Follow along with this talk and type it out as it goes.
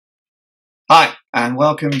Hi, and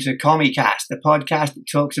welcome to CommieCast, the podcast that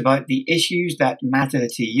talks about the issues that matter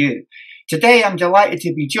to you. Today, I'm delighted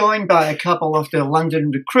to be joined by a couple of the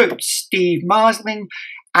London recruits, Steve Marsling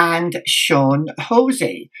and Sean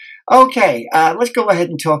Hosey. Okay, let's go ahead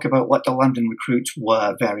and talk about what the London recruits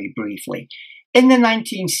were very briefly. In the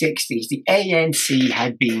 1960s, the ANC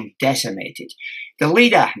had been decimated. The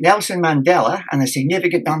leader, Nelson Mandela, and a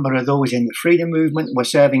significant number of those in the freedom movement were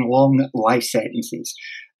serving long life sentences.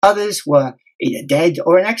 Others were either dead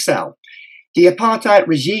or in exile. The Apartheid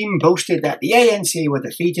Regime boasted that the ANC were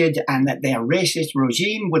defeated and that their racist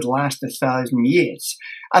regime would last 1,000 years.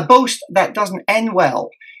 A boast that doesn't end well,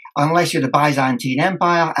 unless you're the Byzantine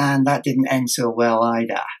Empire, and that didn't end so well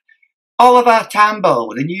either. Oliver Tambo,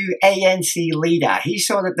 the new ANC leader, he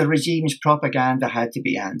saw that the regime's propaganda had to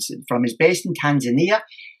be answered. From his base in Tanzania,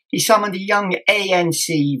 he summoned a young ANC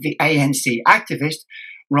activist,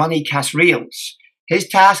 Ronnie Kasrils. His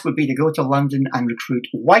task would be to go to London and recruit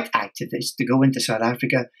white activists to go into South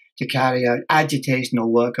Africa to carry out agitational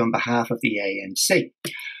work on behalf of the ANC.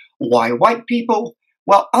 Why white people?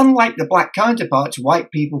 Well, unlike the black counterparts, white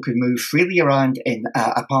people could move freely around in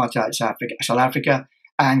apartheid South Africa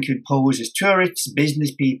and could pose as tourists,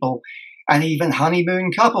 business people, and even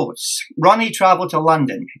honeymoon couples. Ronnie travelled to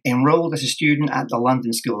London, enrolled as a student at the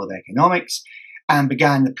London School of Economics, and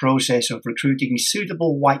began the process of recruiting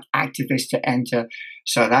suitable white activists to enter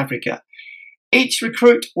South Africa. Each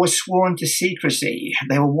recruit was sworn to secrecy.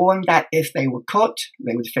 They were warned that if they were caught,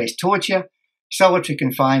 they would face torture, solitary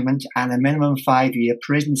confinement, and a minimum 5-year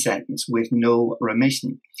prison sentence with no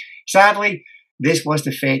remission. Sadly, this was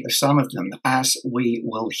the fate of some of them, as we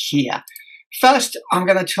will hear. First, I'm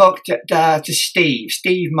going to talk to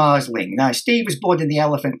Steve Marsling. Now, Steve was born in the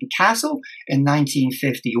Elephant and Castle in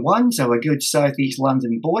 1951, so a good South East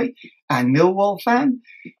London boy and Millwall fan.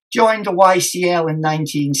 Joined the YCL in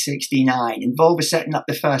 1969, involved with setting up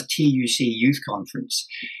the first TUC youth conference.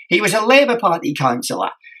 He was a Labour Party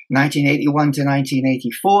councillor, 1981 to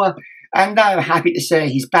 1984, and now happy to say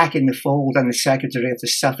he's back in the fold and the secretary of the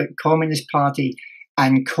Suffolk Communist Party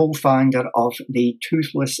and co-founder of the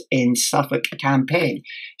Toothless in Suffolk campaign.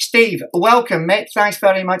 Steve, welcome, mate. Thanks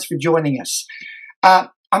very much for joining us.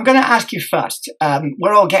 I'm going to ask you first.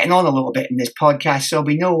 We're all getting on a little bit in this podcast, so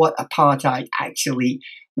we know what apartheid actually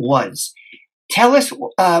was. Tell us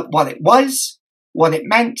what it was, what it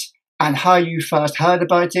meant, and how you first heard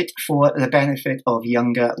about it for the benefit of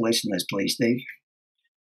younger listeners, please, Steve.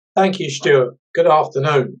 Thank you, Stuart. Good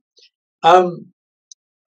afternoon.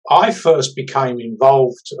 I first became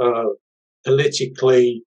involved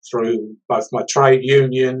politically through both my trade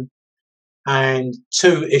union and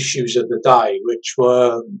two issues of the day, which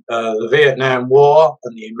were the Vietnam War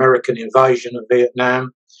and the American invasion of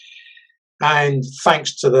Vietnam. And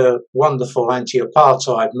thanks to the wonderful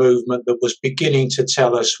anti-apartheid movement that was beginning to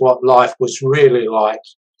tell us what life was really like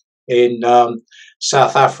in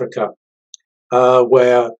South Africa,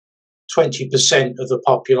 where 20% of the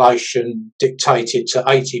population dictated to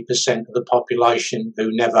 80% of the population who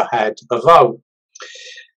never had a vote.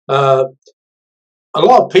 A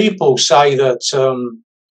lot of people say that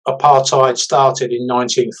apartheid started in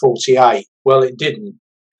 1948. Well, it didn't.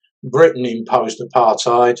 Britain imposed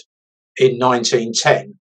apartheid in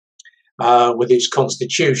 1910 with its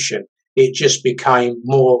constitution. It just became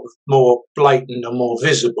more blatant and more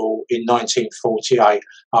visible in 1948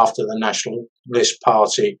 after the Nationalist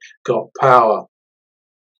Party got power.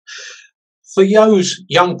 For those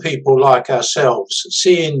young people like ourselves,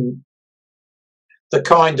 seeing the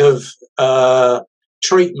kind of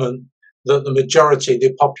treatment that the majority of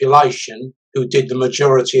the population who did the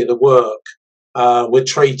majority of the work were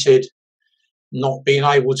treated, not being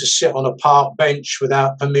able to sit on a park bench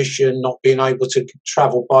without permission, not being able to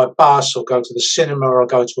travel by bus or go to the cinema or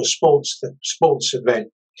go to a sports event.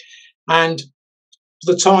 And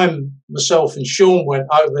the time myself and Sean went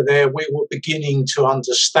over there, we were beginning to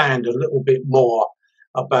understand a little bit more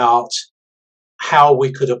about how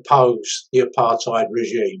we could oppose the apartheid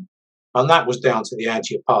regime. And that was down to the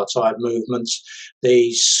anti-apartheid movements,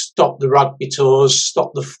 the stop the rugby tours,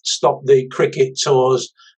 stop the cricket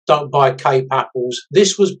tours, don't buy Cape apples.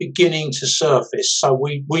 This was beginning to surface. So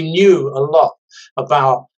we knew a lot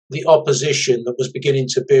about the opposition that was beginning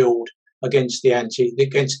to build against the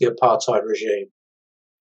apartheid regime.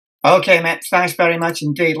 Okay, Matt, thanks very much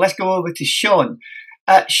indeed. Let's go over to Sean.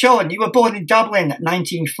 Sean, you were born in Dublin in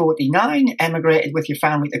 1949, emigrated with your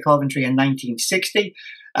family to Coventry in 1960,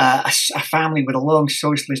 a family with a long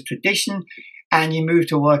socialist tradition, and you moved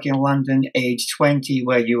to work in London age 20,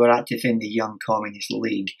 where you were active in the Young Communist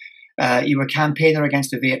League. You were a campaigner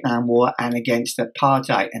against the Vietnam War and against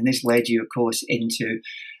apartheid, and this led you, of course, into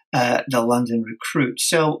the London Recruit.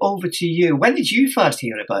 So over to you. When did you first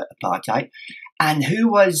hear about apartheid, and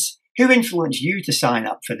who influenced you to sign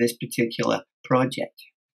up for this particular project?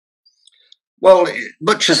 Well,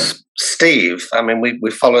 much as Steve, I mean,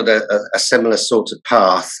 we followed a similar sort of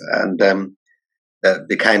path and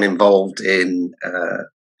became involved in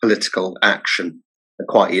political action at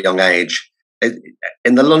quite a young age.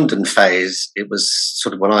 In the London phase, it was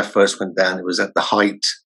sort of when I first went down, it was at the height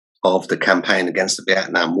of the campaign against the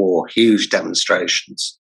Vietnam War. Huge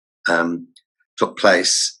demonstrations took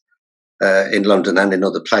place in London and in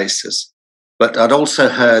other places. But I'd also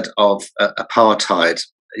heard of apartheid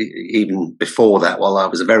even before that, while I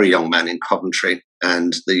was a very young man in Coventry,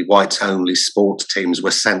 and the whites-only sports teams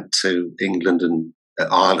were sent to England and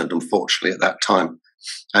Ireland, unfortunately, at that time.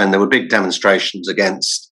 And there were big demonstrations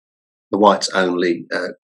against the whites-only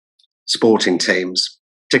sporting teams,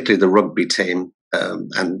 particularly the rugby team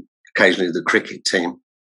and occasionally the cricket team.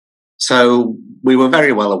 So we were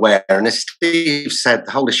very well aware. And as Steve said,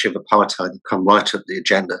 the whole issue of apartheid had come right up the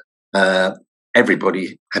agenda.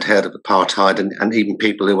 Everybody had heard of apartheid, and even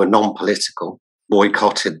people who were non-political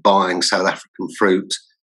boycotted buying South African fruit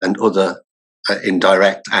and other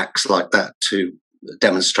indirect acts like that to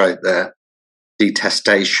demonstrate their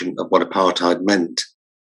detestation of what apartheid meant.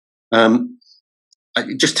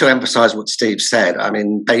 Just to emphasize what Steve said, I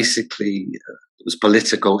mean, basically it was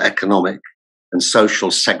political, economic and social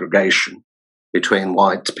segregation between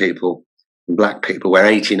white people and black people, where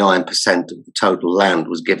 89% of the total land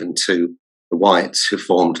was given to the whites, who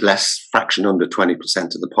formed fraction under 20%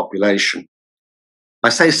 of the population. I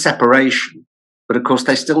say separation, but of course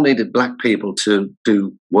they still needed black people to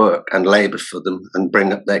do work and labour for them and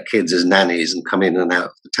bring up their kids as nannies and come in and out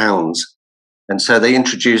of the towns. And so they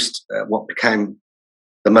introduced what became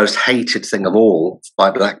the most hated thing of all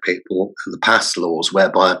by black people, the pass laws,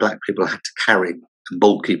 whereby black people had to carry a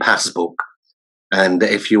bulky passbook. And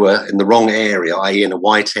if you were in the wrong area, i.e. in a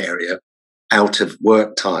white area, out of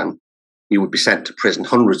work time, you would be sent to prison.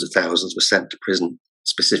 Hundreds of thousands were sent to prison,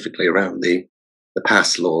 specifically around the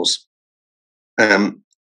pass laws. On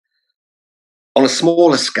a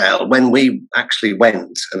smaller scale, when we actually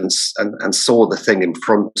went and saw the thing in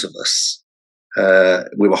front of us,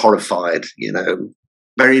 we were horrified. You know,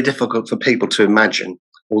 very difficult for people to imagine.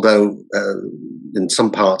 Although in some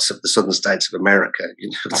parts of the southern states of America, you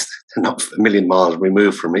know, they're not a million miles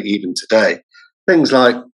removed from it even today. Things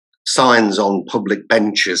like signs on public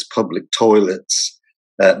benches, public toilets,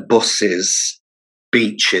 buses,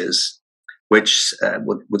 beaches, which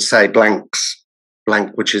would say blanks,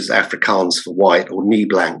 blank, which is Afrikaans for white, or knee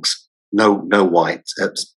blanks, no white,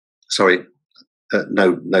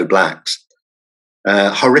 no blacks.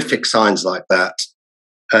 Horrific signs like that,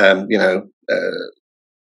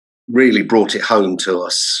 really brought it home to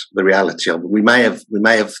us, the reality of it. We may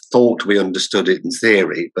have thought we understood it in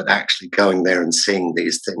theory, but actually going there and seeing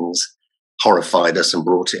these things horrified us and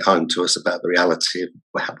brought it home to us about the reality of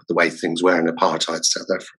the way things were in apartheid South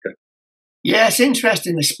Africa. Yeah, it's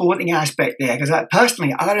interesting, the sporting aspect there, because I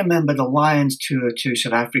remember the Lions tour to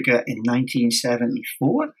South Africa in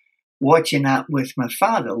 1974, watching that with my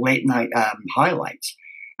father, late night highlights.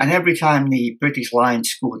 And every time the British Lions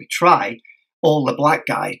scored a try, all the black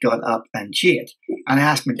guys got up and cheered. And I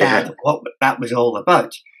asked my dad what that was all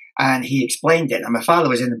about. And he explained it. And my father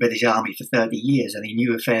was in the British Army for 30 years, and he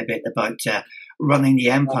knew a fair bit about running the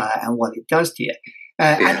empire and what it does to you.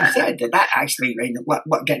 And he said that actually,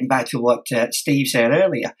 getting back to what Steve said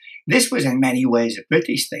earlier, this was in many ways a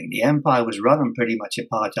British thing. The empire was run on pretty much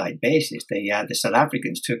apartheid basis. The South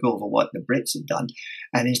Africans took over what the Brits had done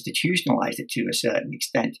and institutionalized it to a certain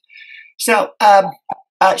extent. So,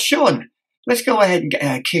 Sean, let's go ahead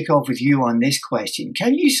and kick off with you on this question.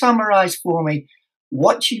 Can you summarize for me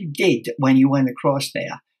what you did when you went across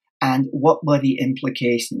there and what were the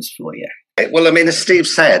implications for you? Well, I mean, as Steve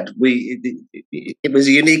said, it was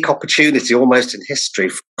a unique opportunity almost in history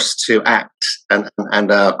for us to act, and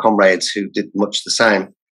our comrades who did much the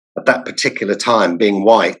same at that particular time, being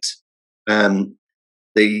white. Despite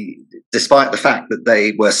the fact that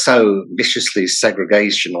they were so viciously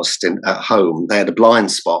segregationist at home, they had a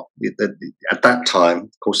blind spot. At that time,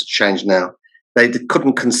 of course it's changed now, they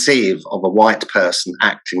couldn't conceive of a white person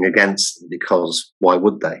acting against them, because why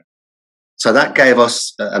would they? So that gave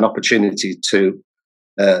us an opportunity to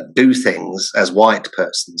do things as white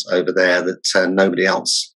persons over there that nobody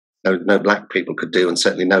else, no black people could do, and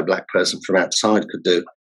certainly no black person from outside could do.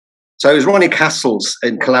 So it was Ronnie Kasrils,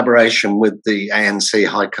 in collaboration with the ANC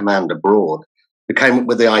High Command abroad, who came up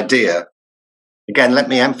with the idea. Again, let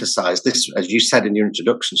me emphasize this, as you said in your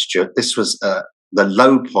introduction, Stuart, this was the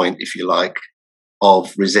low point, if you like,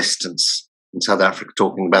 of resistance. in South Africa,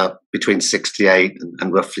 talking about between 68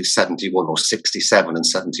 and roughly 71, or 67 and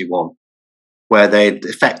 71, where they'd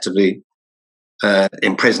effectively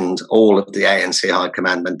imprisoned all of the ANC High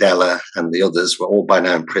Command. Mandela and the others were all by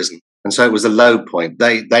now in prison. And so it was a low point.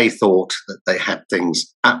 They thought that they had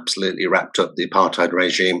things absolutely wrapped up, the apartheid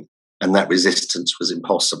regime, and that resistance was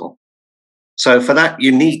impossible. So for that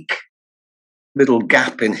unique little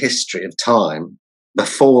gap in history of time,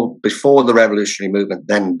 before the revolutionary movement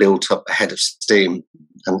then built up a head of steam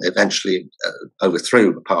and eventually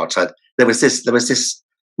overthrew apartheid, there was this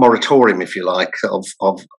moratorium, if you like,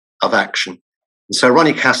 of action. And so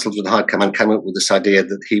Ronnie Kasrils with the High Command came up with this idea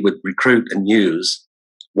that he would recruit and use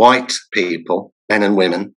white people, men and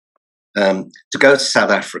women, to go to South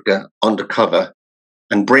Africa undercover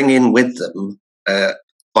and bring in with them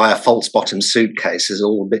via false bottom suitcases,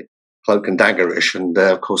 all a bit cloak and daggerish. And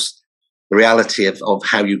of course, the reality of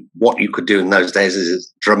what you could do in those days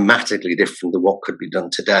is dramatically different than what could be done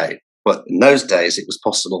today. But in those days, it was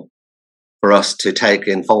possible for us to take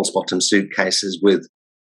in false bottom suitcases with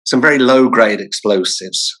some very low grade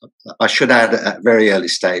explosives. I should add at a very early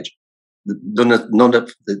stage, none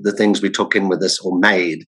of the things we took in with us or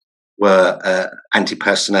made were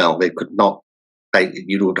anti-personnel. They could not.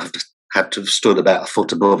 You would have to have stood about a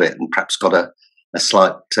foot above it and perhaps got a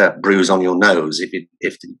slight bruise on your nose if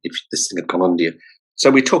this thing had gone under you. So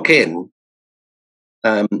we took in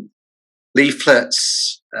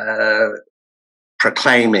leaflets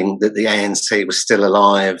proclaiming that the ANC was still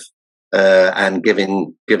alive and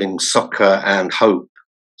giving succour and hope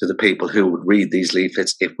to the people who would read these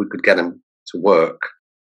leaflets if we could get them to work.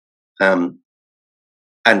 And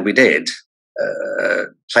we did.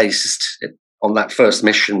 Placed on that first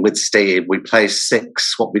mission with Steve, we placed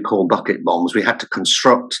 6 what we call bucket bombs. We had to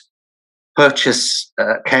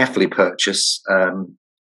carefully purchase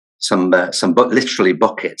some literally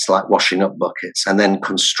buckets, like washing up buckets, and then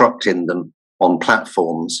constructing them on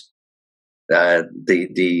platforms.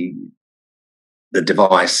 The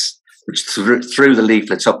device which threw the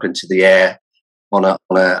leaflets up into the air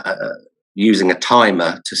using a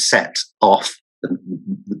timer to set off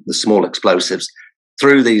the small explosives,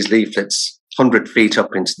 threw these leaflets 100 feet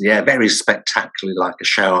up into the air, very spectacularly, like a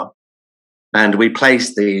shower. And we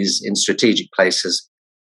placed these in strategic places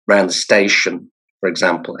around the station, for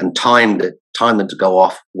example, and timed them to go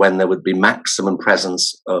off when there would be maximum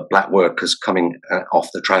presence of black workers coming off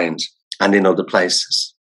the trains and in other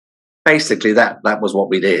places. Basically, that was what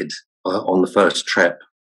we did on the first trip.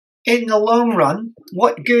 In the long run,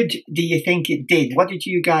 what good do you think it did? What did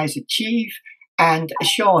you guys achieve? And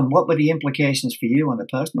Sean, what were the implications for you on a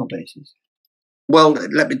personal basis? Well,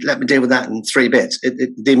 let me deal with that in 3 bits.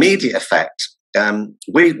 The immediate effect,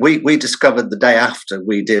 we discovered the day after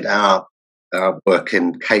we did our work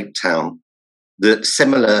in Cape Town that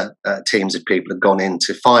similar teams of people had gone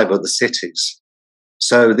into 5 other cities.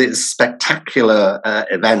 So this spectacular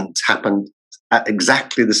event happened at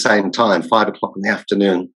exactly the same time, 5 o'clock in the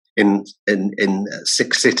afternoon, in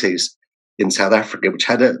 6 cities in South Africa, which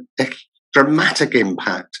had a dramatic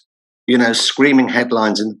impact. You know, screaming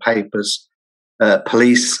headlines in the papers,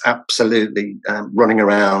 police absolutely running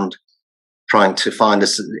around trying to find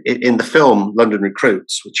us. In the film London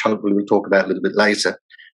Recruits, which hopefully we'll talk about a little bit later,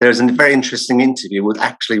 there's a very interesting interview with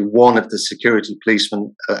actually one of the security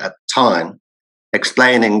policemen at the time,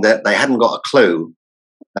 explaining that they hadn't got a clue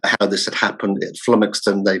how this had happened. It flummoxed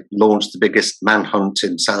them. They launched the biggest manhunt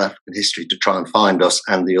in South African history to try and find us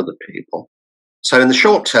and the other people. So in the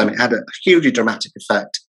short term, it had a hugely dramatic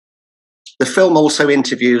effect. The film also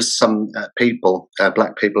interviews some people,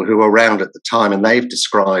 black people who were around at the time, and they've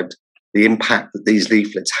described the impact that these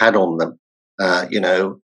leaflets had on them.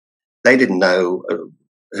 They didn't know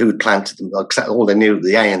who had planted them. All they knew,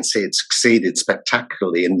 the ANC had succeeded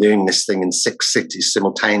spectacularly in doing this thing in 6 cities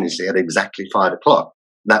simultaneously at exactly 5 o'clock.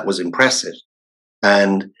 That was impressive.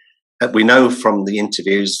 And we know from the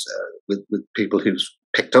interviews with people who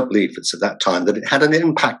picked up leaflets at that time that it had an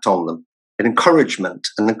impact on them, an encouragement,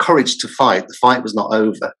 and encouraged to fight. The fight was not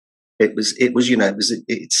over.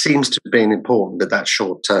 It seems to have been important at that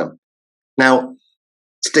short term. Now,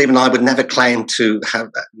 Steve and I would never claim to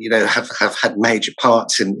have had major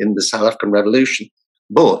parts in the South African Revolution,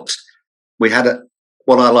 but we had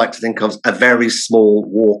what I like to think of as a very small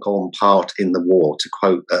walk-on part in the war, to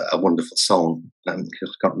quote a wonderful song. I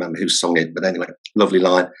can't remember who sung it, but anyway, lovely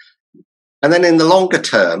line. And then in the longer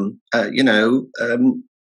term, the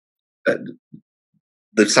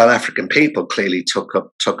South African people clearly took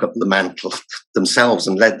up the mantle themselves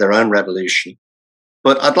and led their own revolution.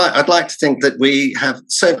 But I'd like to think that we have,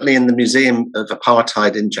 certainly in the Museum of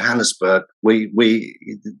Apartheid in Johannesburg,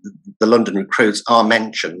 the London Recruits are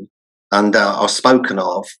mentioned and are spoken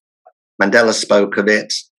of. Mandela spoke of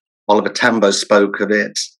it, Oliver Tambo spoke of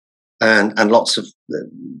it, and lots of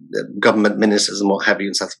government ministers and what have you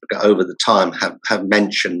in South Africa over the time have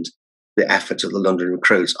mentioned the effort of the London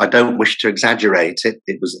recruits. I don't wish to exaggerate it.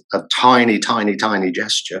 It was a tiny, tiny, tiny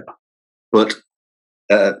gesture, but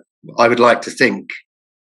I would like to think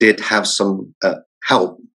did have some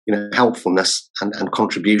help, helpfulness and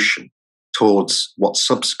contribution towards what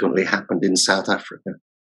subsequently happened in South Africa,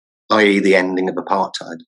 i.e. the ending of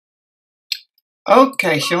apartheid.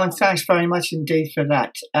 Okay, Sean, thanks very much indeed for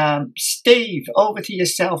that. Steve, over to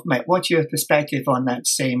yourself, mate. What's your perspective on that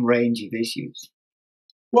same range of issues?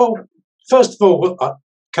 Well, first of all,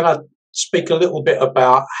 can I speak a little bit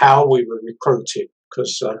about how we were recruited?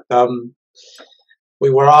 Because we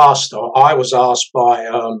were asked, or I was asked by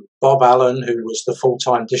Bob Allen, who was the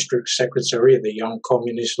full-time district secretary of the Young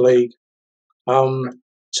Communist League,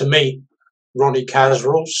 to meet Ronnie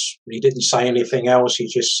Kasrils. He didn't say anything else. He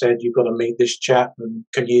just said, "You've got to meet this chap, and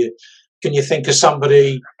can you think of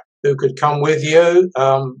somebody who could come with you?"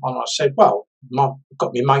 And I said, "Well, I've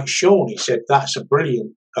got my mate Sean." He said, "That's a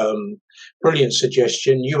brilliant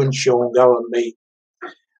suggestion. You and Sean go and meet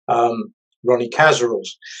Ronnie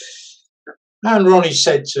Kasrils." And Ronnie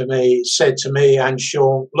said to me and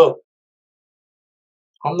Sean, "Look,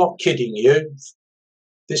 I'm not kidding you.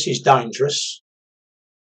 This is dangerous.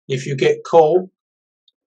 If you get caught,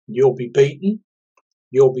 you'll be beaten,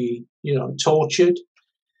 you'll be, tortured,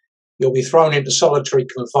 you'll be thrown into solitary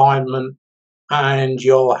confinement, and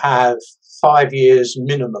you'll have 5 years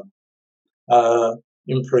minimum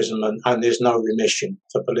imprisonment, and there's no remission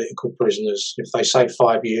for political prisoners. If they say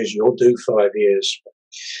 5 years, you'll do 5 years.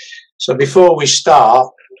 So before we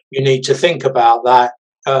start, you need to think about that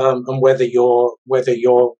and whether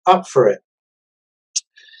you're up for it."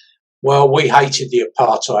 Well, we hated the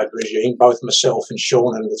apartheid regime. Both myself and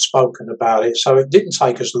Sean had spoken about it, so it didn't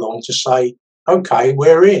take us long to say, "Okay,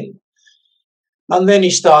 we're in." And then he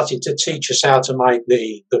started to teach us how to make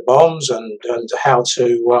the bombs and how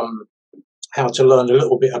to learn a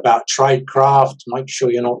little bit about tradecraft, make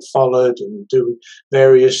sure you're not followed, and do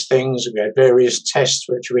various things. We had various tests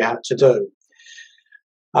which we had to do.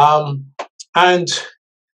 And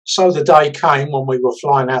so the day came when we were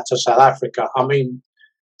flying out to South Africa. I mean,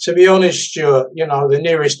 to be honest, Stuart, the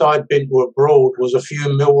nearest I'd been to abroad was a few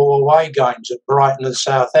Millwall away games at Brighton and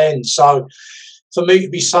Southend. So for me to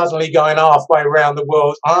be suddenly going halfway around the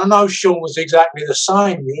world, I know Sean was exactly the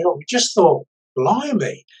same. We just thought,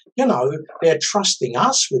 blimey, they're trusting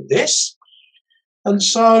us with this. And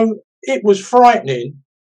so it was frightening,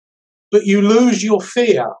 but you lose your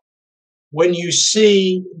fear when you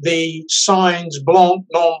see the signs blanc,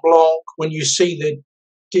 non-blanc, when you see the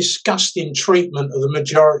disgusting treatment of the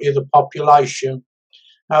majority of the population,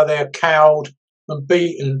 how they're cowed and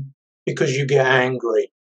beaten because you get angry.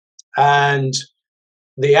 And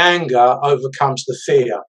the anger overcomes the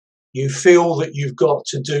fear. You feel that you've got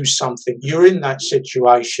to do something. You're in that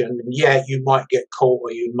situation, and yeah, you might get caught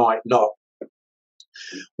or you might not.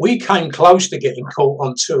 We came close to getting caught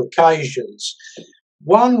on 2 occasions.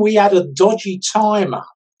 One, we had a dodgy timer,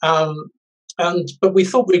 but we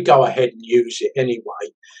thought we'd go ahead and use it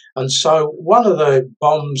anyway. And so one of the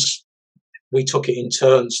bombs, we took it in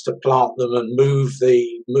turns to plant them and move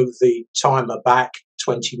the timer back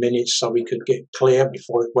 20 minutes so we could get clear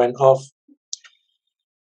before it went off.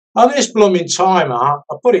 And this blooming timer,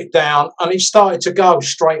 I put it down and it started to go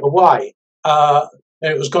straight away. And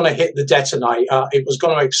it was going to hit the detonator, it was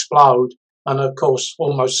going to explode, and of course,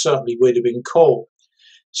 almost certainly we'd have been caught.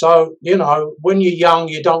 So, when you're young,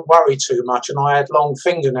 you don't worry too much, and I had long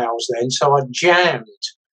fingernails then, so I jammed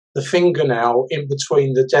the fingernail in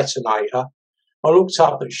between the detonator. I looked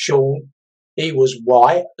up at Sean. He was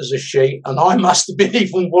white as a sheet, and I must have been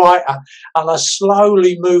even whiter, and I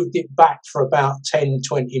slowly moved it back for about 10,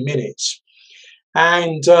 20 minutes.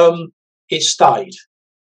 And it stayed.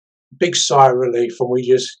 Big sigh of relief, and we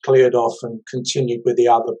just cleared off and continued with the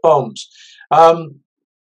other bombs,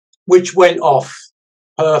 which went off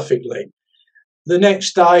perfectly. The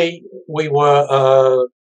next day, we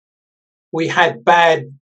had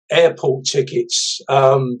bad airport tickets.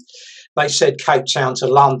 They said Cape Town to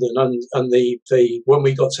London, and when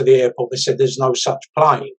we got to the airport, they said there's no such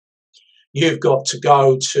plane. You've got to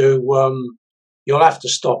go to. You'll have to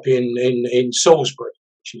stop in Salisbury,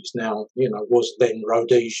 which is now was then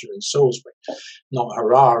Rhodesia and Salisbury, not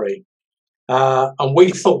Harare. And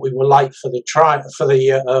we thought we were late for the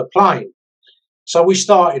plane, so we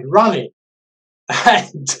started running.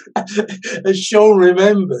 And as Sean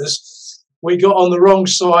remembers, we got on the wrong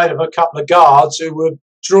side of a couple of guards who were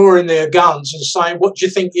drawing their guns and saying, "What do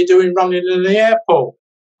you think you're doing running in the airport?"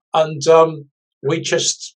 And we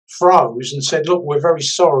just froze and said, look, we're very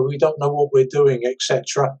sorry, we don't know what we're doing,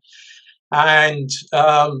 etc. And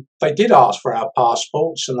they did ask for our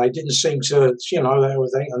passports, and they didn't seem to,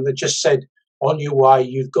 and they just said, on your way,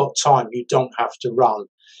 you've got time, you don't have to run.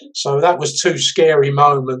 So that was two scary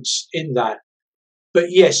moments in that. But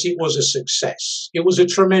yes, it was a success. It was a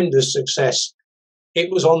tremendous success. It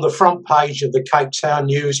was on the front page of the Cape Town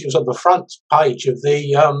News. It was on the front page of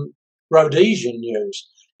the Rhodesian News.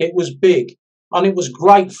 It was big. And it was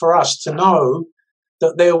great for us to know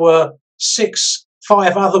that there were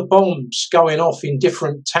 5 other bombs going off in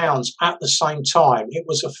different towns at the same time. It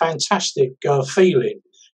was a fantastic feeling,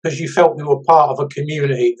 because you felt we were part of a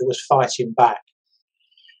community that was fighting back.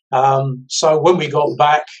 So when we got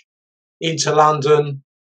back into London,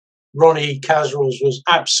 Ronnie Kasrils was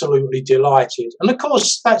absolutely delighted. And of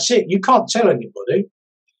course, that's it. You can't tell anybody.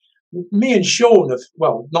 Me and Sean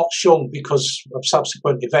not Sean because of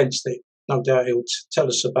subsequent events that no doubt he'll tell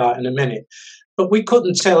us about in a minute, but we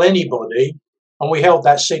couldn't tell anybody, and we held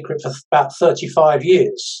that secret for about 35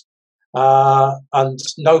 years. And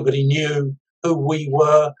nobody knew who we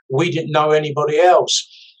were. We didn't know anybody else.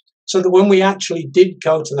 So that when we actually did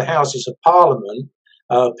go to the Houses of Parliament,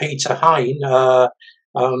 Peter Hain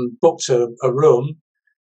booked a room.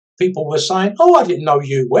 People were saying, "Oh, I didn't know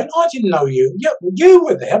you went. I didn't know you. Yeah, you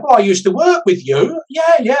were there. Well, I used to work with you.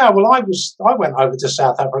 Yeah. Well, I went over to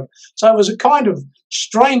South Africa." So it was a kind of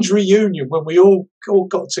strange reunion when we all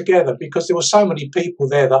got together, because there were so many people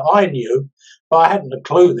there that I knew, but I hadn't a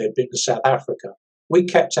clue they'd been to South Africa. We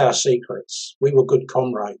kept our secrets. We were good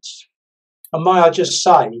comrades. And may I just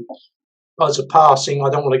say, as a passing, I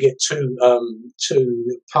don't want to get too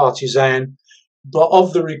partisan, but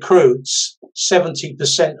of the recruits,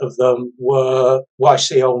 70% of them were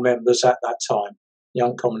YCL members at that time,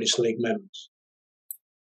 Young Communist League members.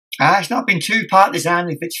 It's not been too partisan.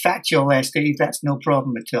 If it's factual there, Steve, that's no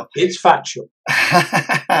problem at all. It's factual.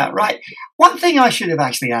 Right. One thing I should have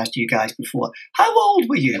actually asked you guys before, how old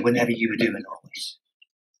were you whenever you were doing all this?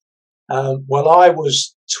 Well, I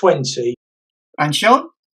was 20. And Sean?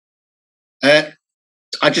 I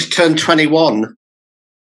just turned 21.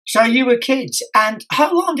 So you were kids. And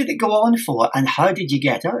how long did it go on for, and how did you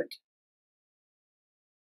get out?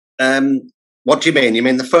 What do you mean? You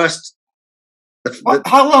mean the first...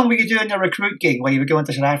 How long were you doing the recruit gig where you were going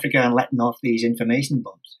to South Africa and letting off these information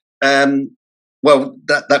bombs? Well,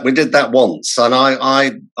 that we did that once, and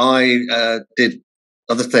I did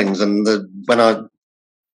other things. And when I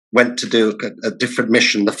went to do a different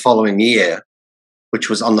mission the following year, which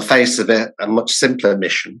was on the face of it a much simpler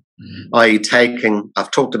mission, i.e. I've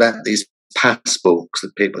talked about these passbooks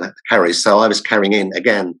that people have to carry. So I was carrying in,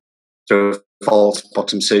 again, through a false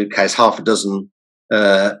bottom suitcase, half a dozen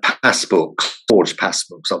passbooks, forged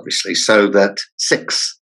passbooks, obviously, so that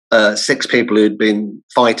six people who'd been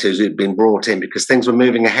fighters who'd been brought in, because things were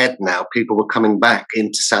moving ahead now. People were coming back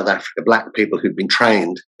into South Africa, black people who'd been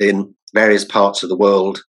trained in various parts of the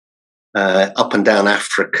world, up and down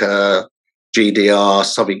Africa, GDR,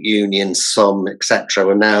 Soviet Union, some, etc.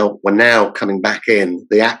 were now coming back in.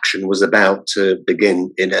 The action was about to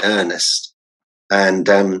begin in earnest, and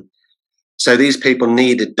so these people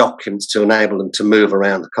needed documents to enable them to move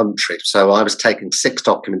around the country. So I was taking 6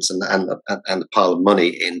 documents and a pile of money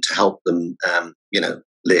in to help them,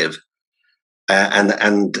 live.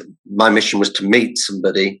 And my mission was to meet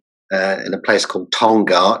somebody in a place called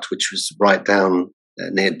Tongaat, which was right down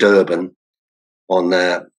near Durban, on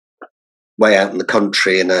way out in the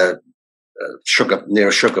country in near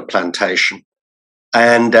a sugar plantation,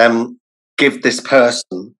 and give this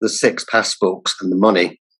person the 6 passbooks and the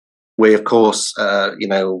money. We, of course,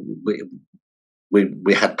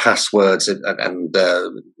 we had passwords and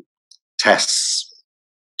tests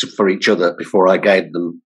for each other before I gave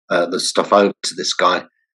them the stuff over to this guy.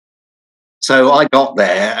 So I got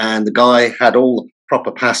there, and the guy had all the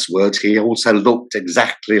proper passwords. He also looked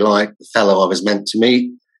exactly like the fellow I was meant to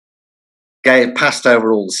meet. Passed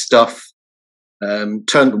over all the stuff,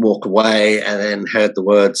 turned to walk away, and then heard the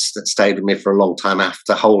words that stayed with me for a long time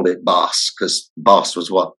after, "Hold it, boss," because boss was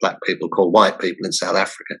what black people call white people in South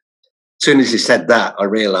Africa. As soon as he said that, I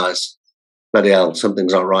realised, bloody hell,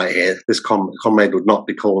 something's not right here. This comrade would not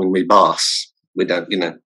be calling me boss. We don't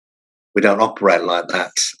operate like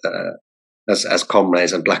that as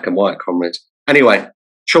comrades, and black and white comrades. Anyway,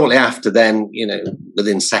 shortly after then,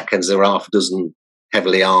 within seconds, there were half a dozen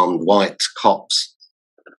heavily armed white cops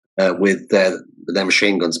with their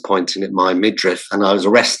machine guns pointing at my midriff, and I was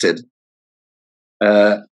arrested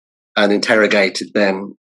and interrogated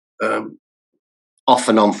then, off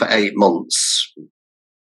and on for 8 months,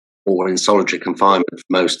 or in solitary confinement for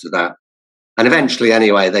most of that. And eventually,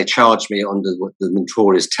 anyway, they charged me under the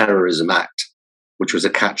notorious Terrorism Act, which was a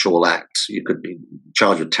catch-all act. You could be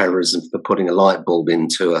charged with terrorism for putting a light bulb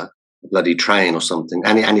into a bloody train or something.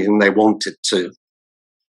 Anything they wanted to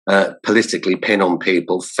politically pin on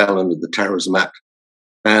people fell under the Terrorism Act.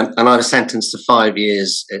 And I was sentenced to 5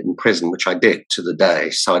 years in prison, which I did to the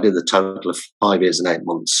day. So I did a total of 5 years and 8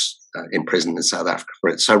 months in prison in South Africa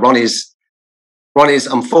for it. So Ronnie's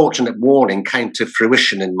unfortunate warning came to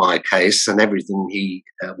fruition in my case, and everything he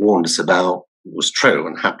warned us about was true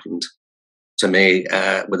and happened to me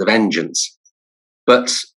with a vengeance.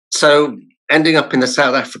 But so ending up in the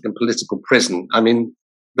South African political prison, I mean,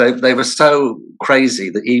 they were so crazy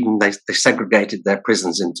that even they segregated their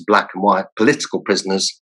prisons into black and white political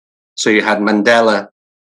prisoners. So you had Mandela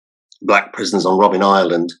black prisoners on Robben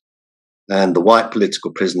Island and the white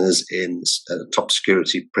political prisoners in top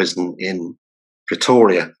security prison in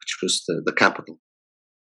Pretoria, which was the capital.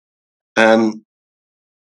 And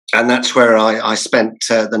that's where I spent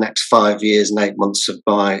the next 5 years and 8 months of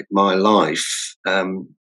my life.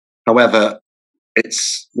 However,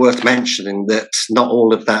 it's worth mentioning that not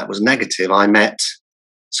all of that was negative. I met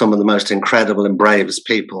some of the most incredible and bravest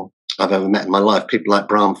people I've ever met in my life. People like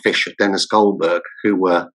Bram Fischer, Dennis Goldberg, who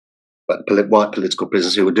were white political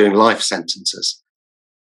prisoners who were doing life sentences.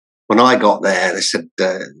 When I got there, they said,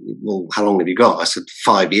 well, how long have you got? I said,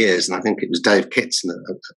 5 years. And I think it was Dave Kitson,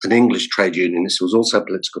 an English trade unionist who was also a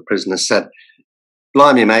political prisoner, said,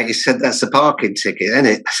 blimey, mate, he said, that's a parking ticket, isn't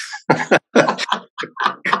it?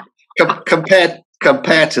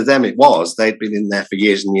 Compared to them, it was. They'd been in there for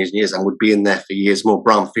years and years and years and would be in there for years more.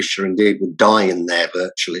 Bram Fischer, indeed, would die in there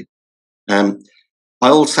virtually. I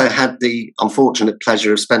also had the unfortunate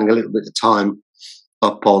pleasure of spending a little bit of time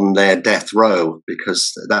up on their death row,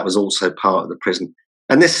 because that was also part of the prison.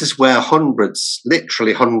 And this is where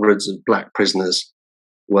literally hundreds of black prisoners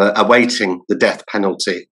were awaiting the death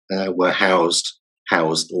penalty, were housed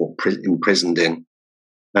or imprisoned in.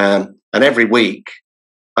 And every week,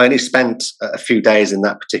 I only spent a few days in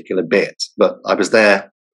that particular bit, but I was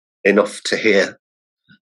there enough to hear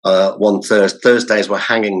Thursdays were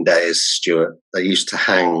hanging days, Stuart. They used to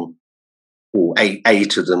hang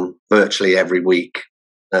eight of them virtually every week.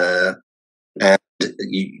 And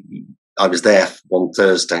I was there one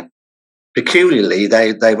Thursday. Peculiarly,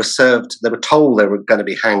 they were told they were going to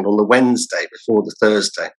be hanged on the Wednesday before the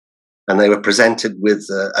Thursday, and they were presented with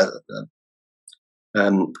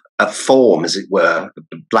a form, as it were,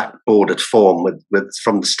 a black bordered form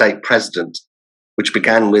from the state president, which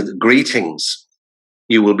began with "Greetings,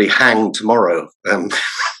 you will be hanged tomorrow,"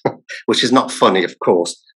 which is not funny, of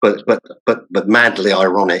course, but madly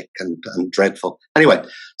ironic and dreadful. Anyway,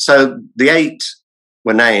 so the 8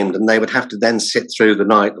 were named, and they would have to then sit through the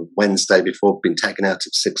night of Wednesday before being taken out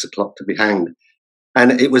at 6 o'clock to be hanged.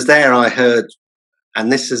 And it was there I heard,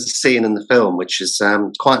 and this is a scene in the film which is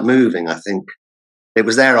quite moving, I think. It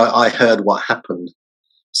was there I heard what happened.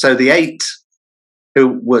 So the 8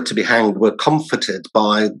 who were to be hanged were comforted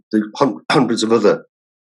by the hundreds of other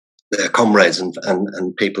their comrades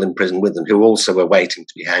and people in prison with them who also were waiting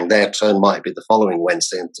to be hanged. Their turn might be the following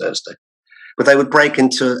Wednesday and Thursday. But they would broke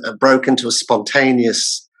into a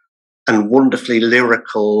spontaneous and wonderfully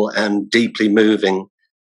lyrical and deeply moving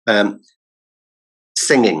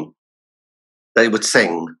singing. They would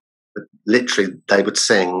sing. Literally, they would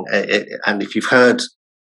sing. And if you've heard,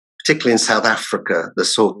 particularly in South Africa, the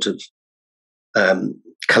sort of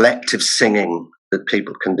collective singing that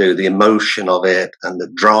people can do, the emotion of it and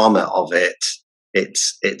the drama of it,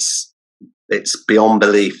 it's beyond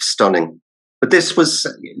belief stunning. But this was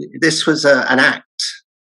an act.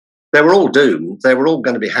 They were all doomed. They were all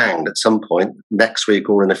going to be hanged at some point next week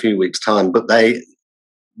or in a few weeks' time. But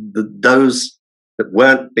those that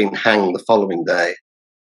weren't being hanged the following day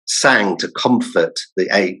sang to comfort the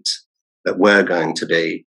 8 that were going to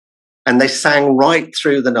be. And they sang right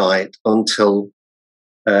through the night until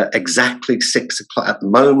exactly 6 o'clock. At the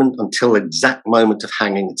moment, until the exact moment of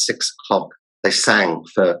hanging at 6 o'clock, they sang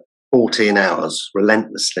for 14 hours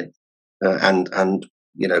relentlessly and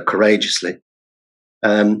courageously,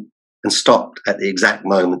 and stopped at the exact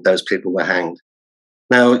moment those people were hanged.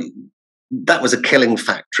 Now, that was a killing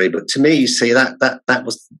factory, but to me, you see, that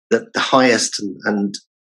was the highest and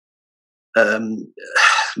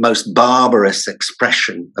most barbarous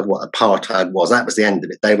expression of what apartheid was. That was the end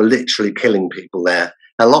of it. They were literally killing people there.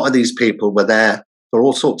 A lot of these people were there for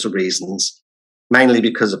all sorts of reasons, mainly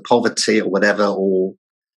because of poverty or whatever, or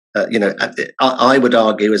I would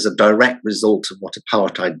argue as a direct result of what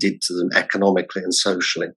apartheid did to them economically and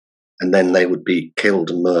socially, and then they would be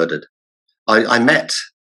killed and murdered. I met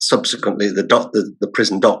subsequently the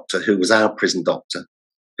prison doctor, who was our prison doctor,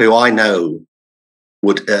 who I know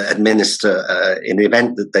would administer, in the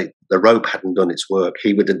event that the rope hadn't done its work,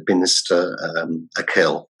 he would administer a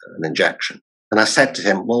kill, an injection. And I said to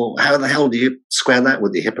him, well, how the hell do you square that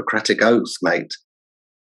with the Hippocratic Oath, mate?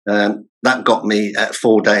 That got me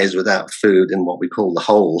 4 days without food in what we call the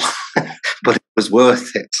hole, but it was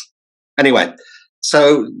worth it. Anyway,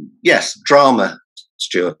 so yes, drama,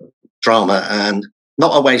 Stuart, drama, and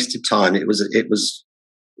not a wasted time. It was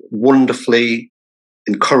wonderfully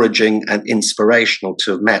encouraging and inspirational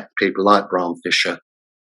to have met people like Bram Fischer,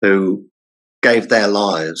 who gave their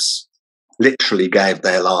lives, literally gave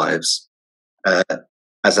their lives,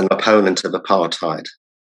 as an opponent of apartheid.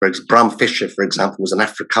 Bram Fischer, for example, was an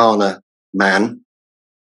Afrikaner man.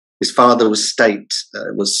 His father was state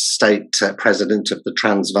president of the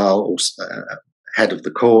Transvaal, or head of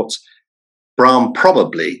the court. Bram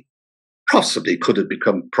possibly could have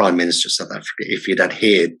become Prime Minister of South Africa if he'd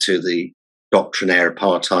adhered to the doctrinaire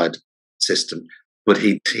apartheid system, but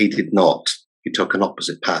he did not. He took an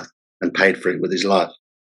opposite path and paid for it with his life.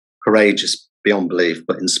 Courageous beyond belief,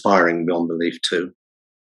 but inspiring beyond belief too.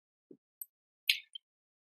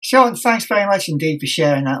 Sean, thanks very much indeed for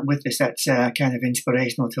sharing that with us. That's kind of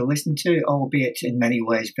inspirational to listen to, albeit in many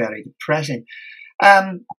ways very depressing.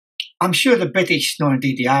 I'm sure the British, nor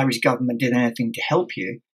indeed the Irish government, did anything to help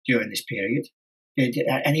you during this period. Did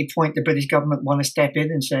at any point the British government want to step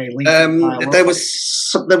in and say, leave there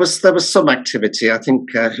was some activity. I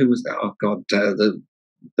think who was that? Oh God,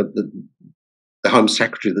 the Home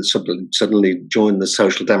Secretary that suddenly joined the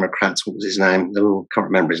Social Democrats. What was his name? Oh, can't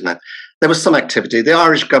remember his name. There was some activity. The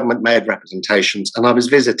Irish government made representations, and I was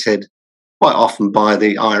visited quite often by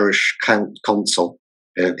the Irish consul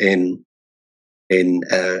in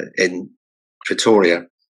Pretoria.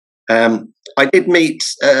 I did meet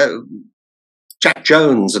Jack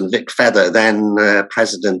Jones and Vic Feather, then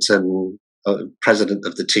president of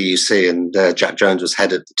the TUC, and Jack Jones was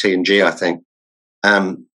head of the T&G, I think.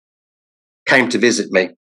 Came to visit me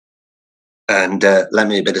and lent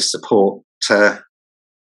me a bit of support.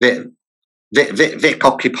 Vic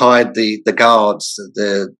occupied the guards,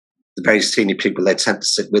 the very senior people they'd sent to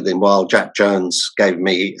sit with him, while Jack Jones gave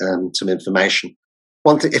me some information.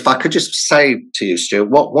 One thing, if I could just say to you, Stuart,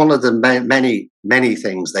 one of the many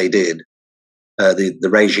things they did, the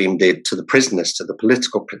regime did to the prisoners, to the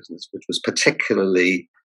political prisoners, which was particularly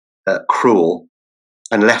cruel,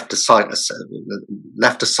 and left a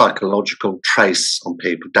psychological trace on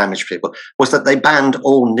people, damaged people, was that they banned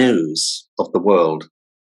all news of the world.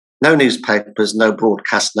 No newspapers, no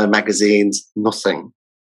broadcasts, no magazines, nothing.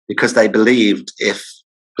 Because they believed if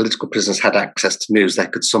political prisoners had access to news, they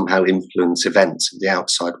could somehow influence events of the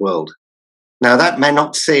outside world. Now, that may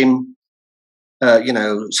not seem,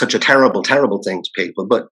 such a terrible, terrible thing to people,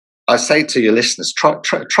 but I say to your listeners, try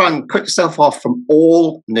and cut yourself off from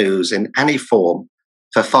all news in any form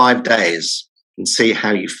for 5 days and see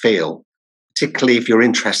how you feel, particularly if you're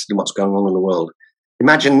interested in what's going on in the world.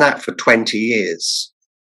 Imagine that for 20 years,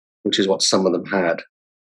 which is what some of them had.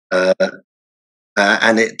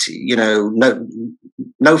 And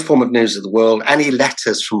no form of news of the world, any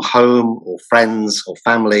letters from home or friends or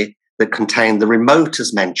family that contained the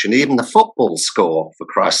remotest mention, even the football score, for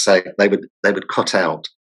Christ's sake, they would cut out.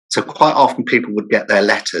 So quite often people would get their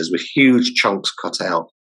letters with huge chunks cut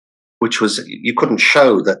out, which was, you couldn't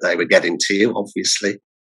show that they were getting to you, obviously,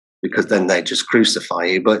 because then they'd just crucify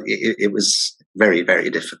you. But it was very, very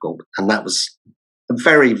difficult. And that was a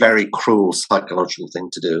very, very cruel psychological thing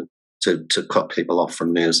to do, to cut people off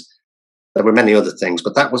from news. There were many other things,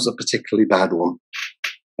 but that was a particularly bad one.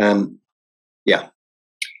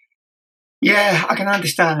 Yeah, I can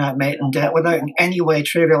understand that, mate. And without in any way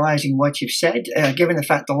trivialising what you've said, given the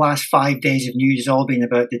fact the last 5 days of news has all been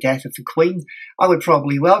about the death of the Queen, I would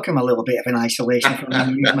probably welcome a little bit of an isolation from the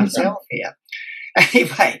news myself here.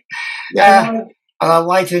 Anyway, on a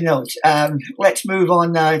lighter note, let's move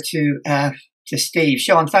on now to Steve.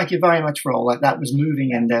 Sean, thank you very much for all that. That was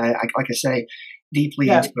moving and, like I say, deeply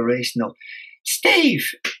inspirational. Steve,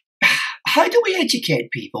 how do we educate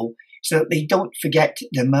people so that they don't forget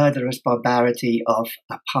the murderous barbarity of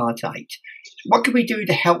apartheid? What can we do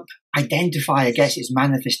to help identify, I guess, its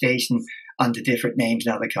manifestation under different names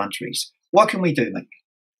in other countries? What can we do, mate?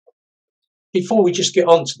 Before we just get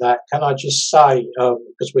on to that, can I just say,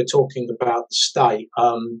 because we're talking about the state,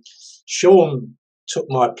 Sean took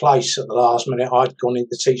my place at the last minute. I'd gone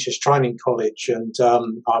into Teachers Training College and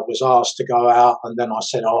I was asked to go out, and then I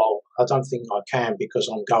said, I don't think I can because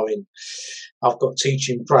I've got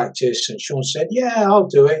teaching practice. And Sean said, yeah, I'll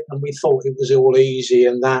do it. And we thought it was all easy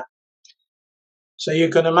and that. So you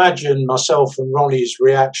can imagine myself and Ronnie's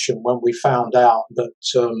reaction when we found out that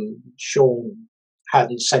Sean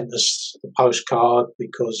hadn't sent us the postcard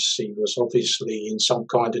because he was obviously in some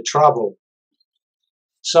kind of trouble.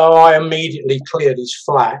 So I immediately cleared his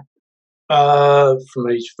flat from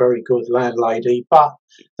his very good landlady. But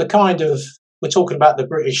we're talking about the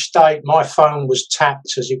British state. My phone was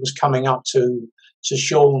tapped as it was coming up to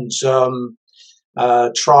Sean's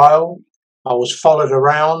trial. I was followed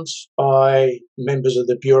around by members of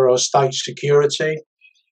the Bureau of State Security.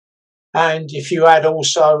 And if you add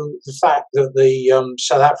also the fact that the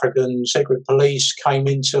South African Secret Police came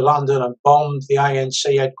into London and bombed the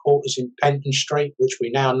ANC headquarters in Penton Street, which we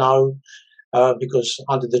now know because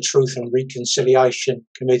under the Truth and Reconciliation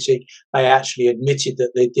Committee, they actually admitted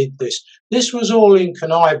that they did this. This was all in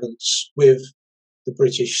connivance with the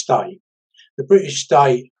British state. The British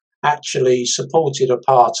state actually supported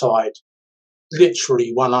apartheid,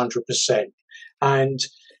 literally 100%. And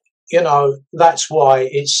you know, that's why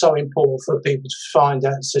it's so important for people to find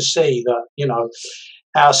out, to see that, you know,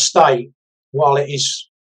 our state, while it is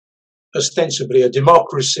ostensibly a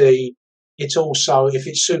democracy, it's also, if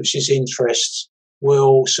it suits its interests,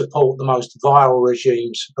 will support the most vile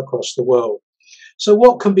regimes across the world. So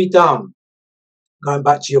what can be done? Going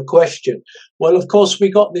back to your question. Well, of course, we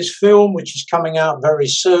got this film, which is coming out very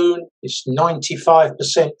soon. It's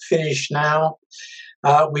 95% finished now.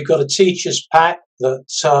 We've got a teacher's pack that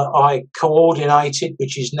I coordinated,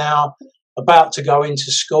 which is now about to go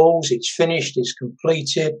into schools. It's finished, it's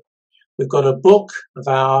completed. We've got a book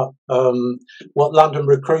about what London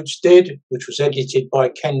Recruits did, which was edited by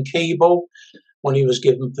Ken Keeble when he was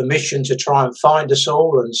given permission to try and find us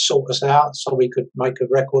all and sort us out so we could make a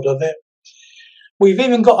record of it. We've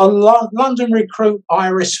even got a London Recruit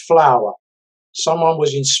iris flower. Someone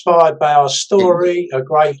was inspired by our story, a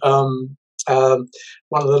great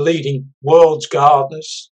one of the leading world's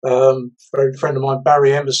gardeners, a very friend of mine,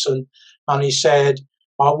 Barry Emerson, and he said,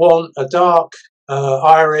 I want a dark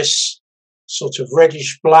iris, sort of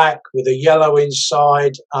reddish black with a yellow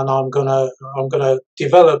inside, and I'm gonna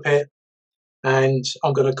develop it, and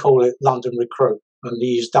I'm gonna call it London Recruit. And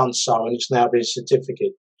he's done so, and it's now been a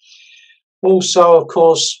certificate. Also, of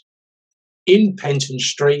course, in Penton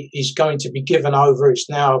Street is going to be given over. It's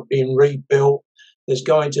now being rebuilt. There's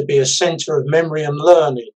going to be a centre of memory and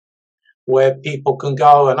learning where people can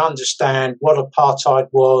go and understand what apartheid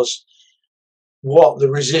was, what the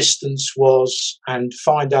resistance was, and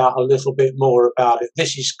find out a little bit more about it.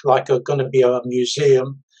 This is like going to be a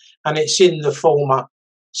museum, and it's in the former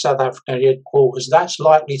South African headquarters. That's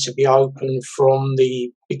likely to be open from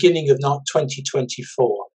the beginning of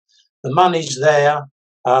 2024. The money's there.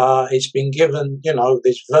 It's been given, you know,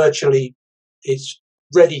 it's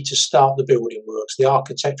ready to start the building works. The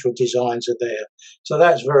architectural designs are there. So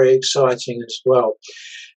that's very exciting as well.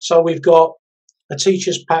 So we've got a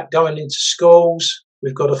teacher's pack going into schools.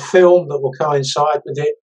 We've got a film that will coincide with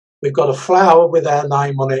it. We've got a flower with our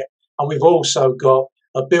name on it. And we've also got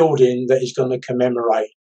a building that is going to commemorate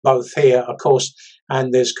both here, of course,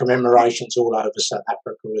 and there's commemorations all over South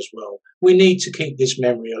Africa as well. We need to keep this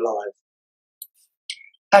memory alive.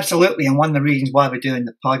 Absolutely, and one of the reasons why we're doing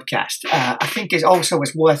the podcast, I think it's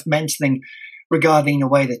worth mentioning regarding the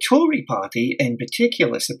way the Tory party in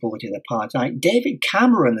particular supported apartheid. David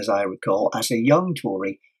Cameron, as I recall, as a young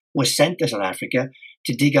Tory, was sent to South Africa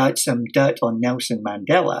to dig out some dirt on Nelson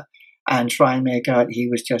Mandela and try and make out he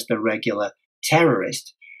was just a regular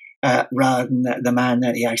terrorist, rather than the man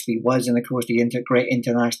that he actually was, and of course the great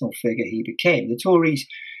international figure he became. The Tories,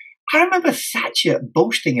 I remember Thatcher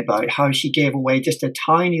boasting about how she gave away just a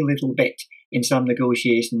tiny little bit in some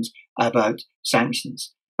negotiations about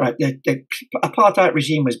sanctions. Right, the apartheid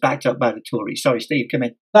regime was backed up by the Tories. Sorry, Steve, come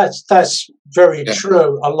in. That's very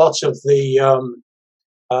true. A lot of the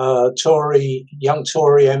young Tory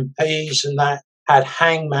MPs and that had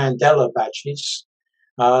Hang Mandela badges,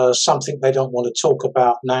 something they don't want to talk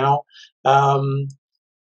about now. And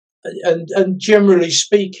generally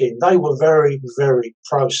speaking, they were very, very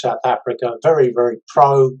pro-South Africa, very, very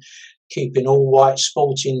pro keeping all white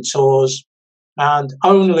sporting tours. And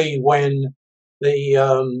only when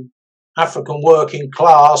the African working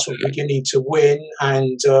class were beginning to win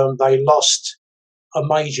and they lost a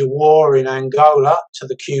major war in Angola to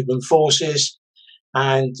the Cuban forces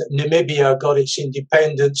and Namibia got its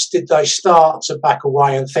independence, did they start to back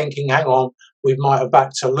away and thinking, hang on, we might have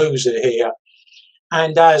backed a loser here.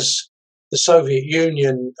 And as the Soviet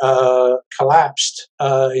Union collapsed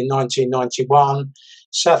in 1991,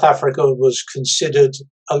 South Africa was considered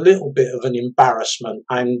a little bit of an embarrassment,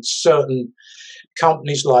 and certain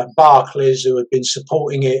companies like Barclays, who had been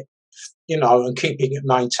supporting it, you know, and keeping it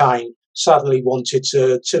maintained, suddenly wanted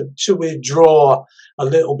to withdraw a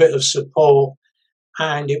little bit of support.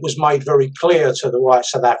 And it was made very clear to the white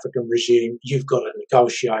South African regime, you've got to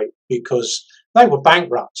negotiate, because they were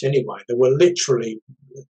bankrupt anyway. They were literally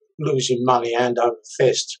losing money hand over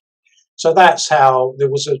fist. So that's how there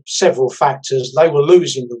was several factors. They were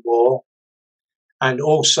losing the war. And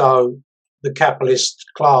also the capitalist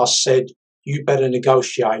class said, you better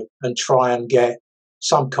negotiate and try and get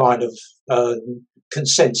some kind of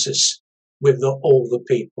consensus with all the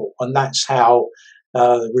people. And that's how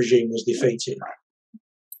the regime was defeated.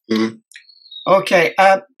 Mm-hmm. Okay,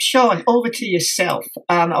 Sean, over to yourself.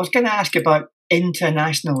 I was going to ask about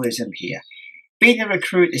internationalism here. Being a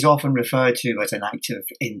recruit is often referred to as an act of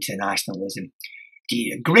internationalism. Do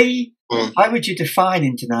you agree? How would you define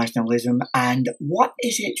internationalism, and what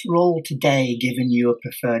is its role today, given your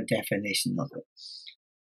preferred definition of it?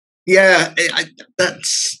 Yeah,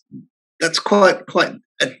 that's quite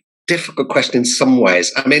a difficult question in some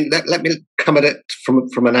ways. I mean, let me come at it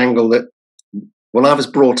from an angle that, when I was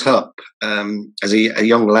brought up as a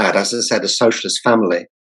young lad, as I said, a socialist family,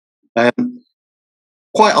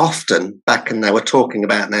 quite often back, and they were talking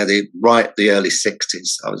about now the early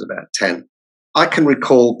 60s, I was about 10. I can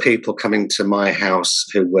recall people coming to my house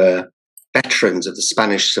who were veterans of the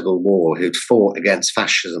Spanish Civil War, who'd fought against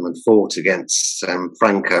fascism and fought against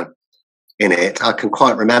Franco in it. I can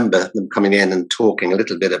quite remember them coming in and talking a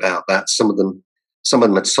little bit about that. Some of them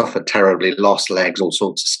had suffered terribly, lost legs, all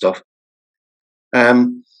sorts of stuff.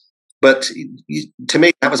 But to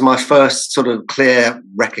me, that was my first sort of clear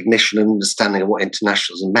recognition and understanding of what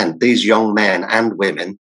internationalism meant. These young men and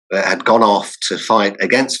women had gone off to fight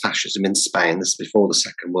against fascism in Spain. This is before the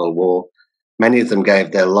Second World War. Many of them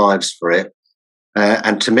gave their lives for it.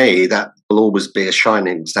 And to me, that will always be a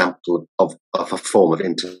shining example of a form of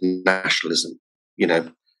internationalism, you know.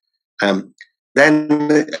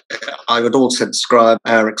 Then I would also describe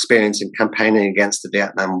our experience in campaigning against the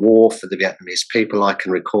Vietnam War for the Vietnamese people. I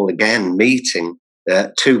can recall again meeting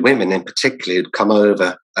two women in particular who'd come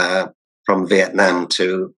over from Vietnam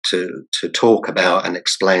to talk about and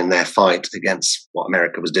explain their fight against what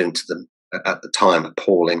America was doing to them at the time,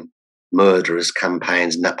 appalling murderous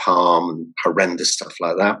campaigns, napalm and horrendous stuff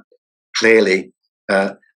like that. Clearly,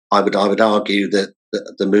 I would argue that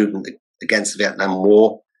the movement against the Vietnam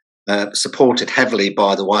War, supported heavily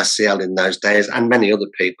by the YCL in those days and many other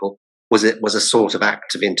people, was a sort of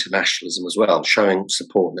act of internationalism as well, showing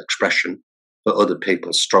support and expression for other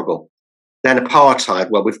people's struggle. Then apartheid,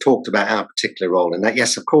 well, we've talked about our particular role in that.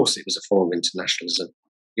 Yes, of course, it was a form of internationalism.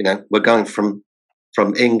 You know, we're going from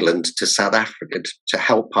England to South Africa to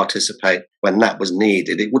help participate when that was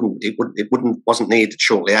needed. It wasn't needed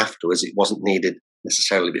shortly afterwards. It wasn't needed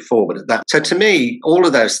necessarily before, but at that. So to me, all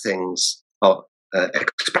of those things are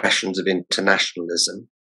expressions of internationalism.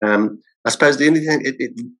 I suppose the only thing,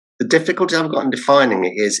 the difficulty I've got in defining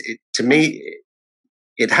it is, to me,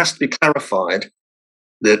 it has to be clarified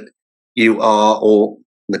that you are, or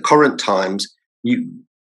in the current times,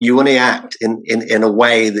 you only act in a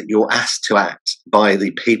way that you're asked to act by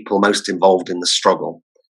the people most involved in the struggle.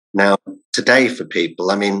 Now, today for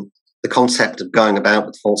people, I mean, the concept of going about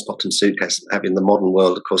with false bottom suitcase and having the modern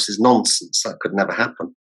world, of course, is nonsense. That could never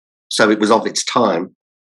happen. So it was of its time.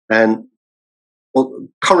 And well,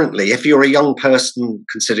 currently, if you're a young person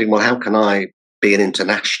considering, well, how can I be an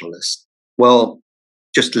internationalist? Well,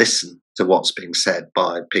 just listen to what's being said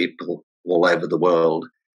by people all over the world.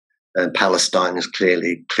 And Palestine is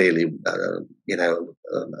clearly, a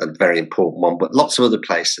very important one, but lots of other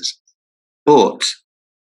places. But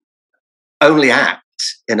only act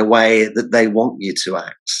in a way that they want you to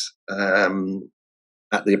act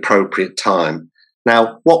at the appropriate time.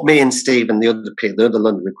 Now, what me and Steve and the other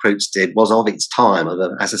London recruits did was of its time,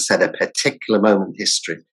 as I said, a particular moment in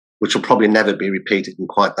history, which will probably never be repeated in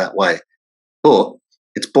quite that way. But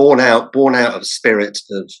it's born out of a spirit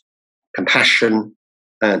of compassion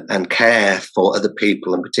and care for other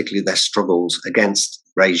people, and particularly their struggles against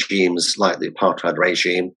regimes like the Apartheid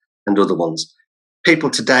regime and other ones.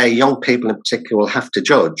 People today, young people in particular, will have to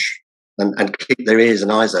judge and keep their ears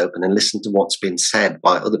and eyes open and listen to what's been said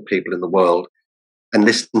by other people in the world, and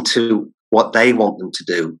listen to what they want them to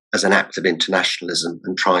do as an act of internationalism,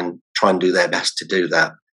 and try and do their best to do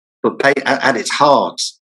that. But at its heart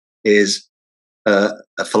is a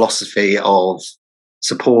philosophy of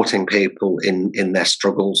supporting people in their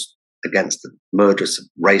struggles against the murderous,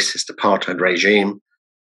 racist apartheid regime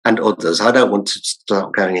and others. I don't want to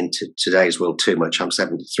start going into today's world too much. I'm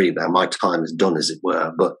 73 now. My time is done, as it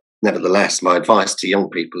were. But nevertheless, my advice to young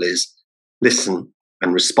people is listen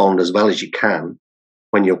and respond as well as you can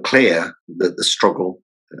when you're clear that the struggle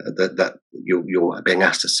that you're being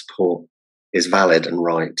asked to support is valid and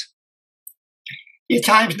right. Your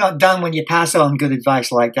time's not done when you pass on good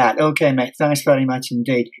advice like that. Okay, mate, thanks very much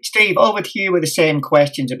indeed. Steve, over to you with the same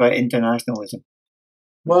questions about internationalism.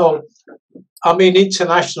 Well, I mean,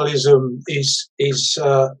 internationalism is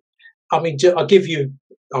I'll give you,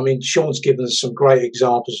 Sean's given us some great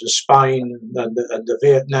examples of Spain and the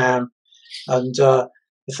Vietnam, and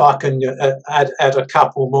if I can add a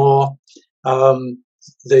couple more,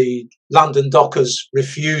 the London dockers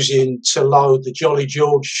refusing to load the Jolly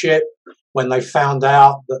George ship when they found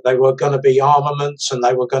out that they were going to be armaments and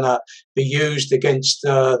they were going to be used against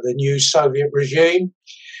the new Soviet regime.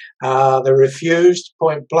 They refused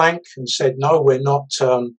point blank and said, no, we're not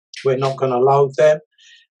going to load them.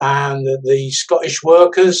 And the Scottish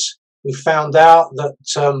workers, we found out that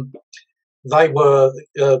they were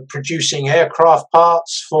producing aircraft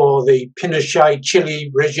parts for the Pinochet Chile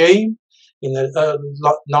regime in the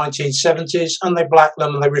 1970s, and they blacked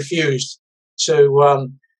them and they refused to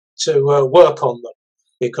work on them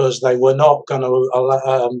because they were not going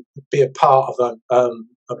to be a part of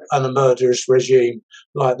a murderous regime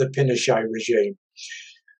like the Pinochet regime.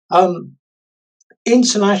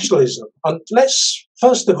 Internationalism, and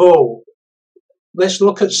first of all, let's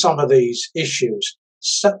look at some of these issues.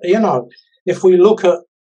 So, if we look at,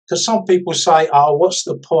 because some people say, oh, what's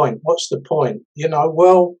the point? What's the point?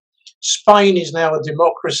 Well, Spain is now a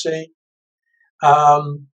democracy.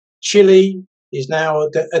 Chile is now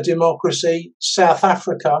a democracy. South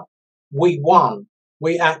Africa, we won.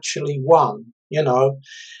 We actually won.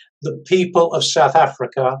 The people of South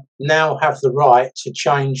Africa now have the right to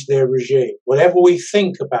change their regime. Whatever we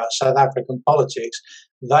think about South African politics,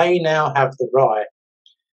 they now have the right.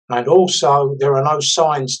 And also, there are no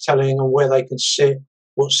signs telling them where they can sit,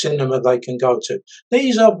 what cinema they can go to.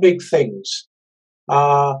 These are big things.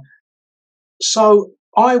 So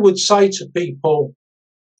I would say to people,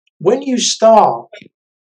 when you start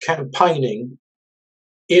campaigning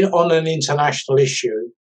on an international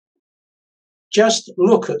issue, just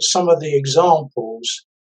look at some of the examples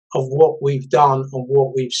of what we've done and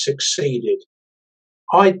what we've succeeded.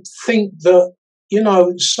 I think that,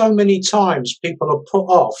 so many times people are put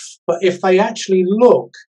off, but if they actually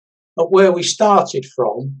look at where we started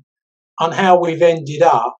from and how we've ended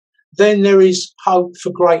up, then there is hope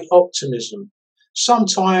for great optimism.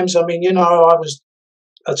 Sometimes, I was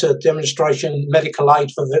at a demonstration, medical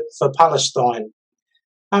aid for Palestine,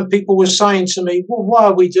 and people were saying to me, well, why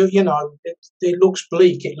are we doing, it looks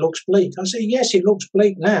bleak, it looks bleak. I said, yes, it looks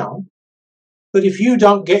bleak now, but if you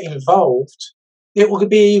don't get involved, it will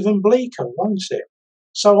be even bleaker, won't it?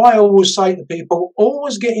 So I always say to people,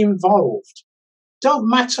 always get involved. Don't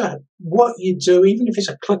matter what you do, even if it's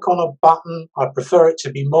a click on a button. I prefer it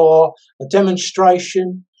to be more a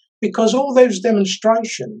demonstration, because all those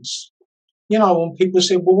demonstrations, when people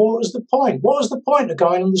say, well, what was the point? What was the point of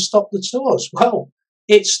going on to stop the tours? Well,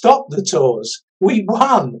 it stopped the tours. We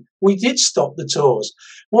won. We did stop the tours.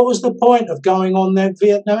 What was the point of going on there,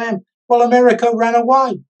 Vietnam? Well, America ran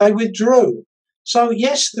away. They withdrew. So,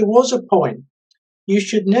 yes, there was a point. You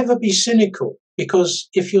should never be cynical, because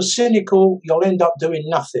if you're cynical, you'll end up doing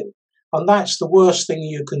nothing. And that's the worst thing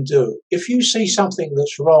you can do. If you see something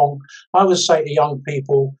that's wrong, I would say to young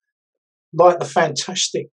people, like the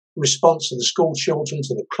fantastic response of the school children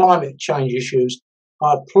to the climate change issues,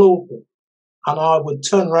 I applaud them. And I would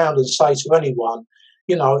turn around and say to anyone,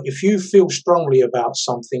 if you feel strongly about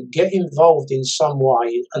something, get involved in some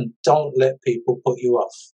way and don't let people put you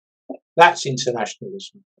off. That's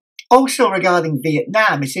internationalism. Also regarding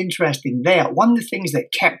Vietnam, it's interesting there. One of the things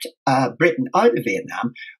that kept Britain out of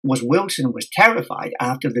Vietnam was Wilson was terrified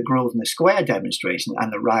after the Grosvenor Square demonstration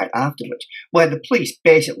and the riot afterwards, where the police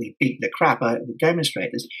basically beat the crap out of the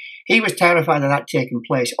demonstrators. He was terrified of that taking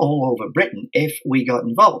place all over Britain if we got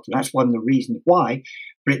involved. And that's one of the reasons why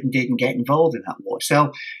Britain didn't get involved in that war.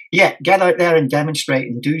 So, yeah, get out there and demonstrate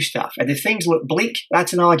and do stuff. And if things look bleak,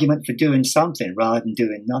 that's an argument for doing something rather than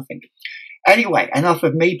doing nothing. Anyway, enough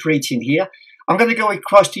of me preaching here. I'm going to go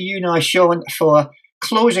across to you now, Sean, for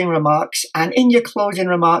closing remarks. And in your closing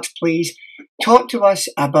remarks, please talk to us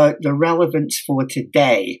about the relevance for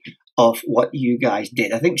today of what you guys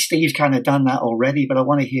did. I think Steve's kind of done that already, but I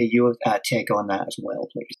want to hear your take on that as well,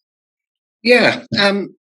 please. Yeah.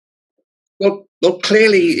 Well,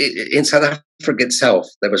 clearly in South Africa itself,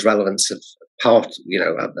 there was relevance of part,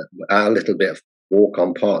 a little bit of walk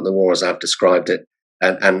on part of the war as I've described it.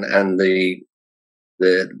 And the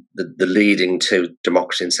leading to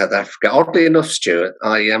democracy in South Africa. Oddly enough, Stuart,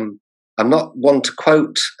 I'm not one to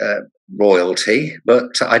quote royalty,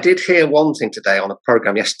 but I did hear one thing today on a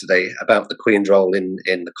programme yesterday about the Queen's role in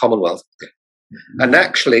the Commonwealth, and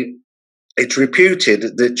actually, it's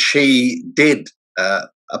reputed that she did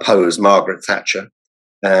oppose Margaret Thatcher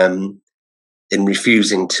in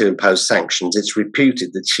refusing to impose sanctions. It's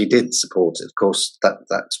reputed that she did support it. Of course,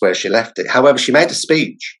 that's where she left it. However, she made a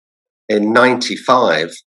speech in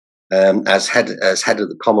 '95 as head of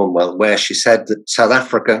the Commonwealth, where she said that South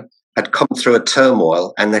Africa had come through a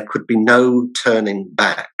turmoil and there could be no turning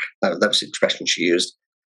back. That was the expression she used,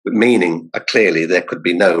 but meaning clearly there could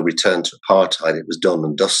be no return to apartheid. It was done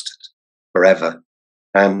and dusted forever.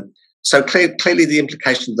 So clearly the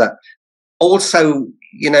implications of that. Also,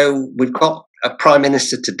 we've got a Prime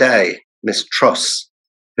Minister today, Miss Truss,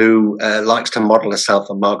 who likes to model herself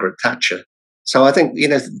on Margaret Thatcher. So I think,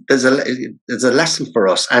 there's a lesson for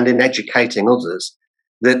us, and in educating others,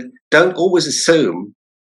 that don't always assume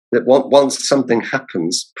that once something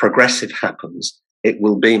happens, progressive happens, it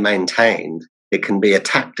will be maintained. It can be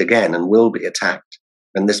attacked again and will be attacked.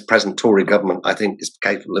 And this present Tory government, I think, is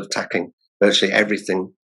capable of attacking virtually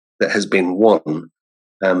everything that has been won.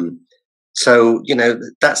 So,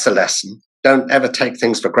 that's a lesson. Don't ever take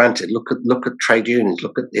things for granted. Look at trade unions.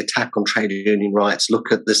 Look at the attack on trade union rights.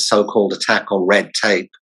 Look at this so-called attack on red tape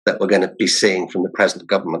that we're going to be seeing from the present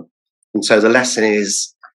government. And so the lesson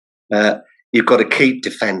is you've got to keep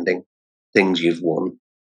defending things you've won.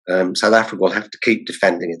 South Africa will have to keep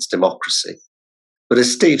defending its democracy. But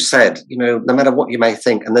as Steve said, no matter what you may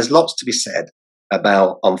think, and there's lots to be said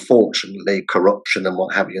about, unfortunately, corruption and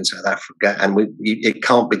what have you in South Africa, and it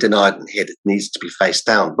can't be denied and hid. It needs to be faced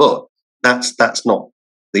down. But that's not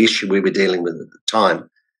the issue we were dealing with at the time.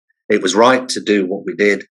 It was right to do what we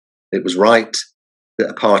did. It was right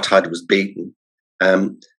that apartheid was beaten.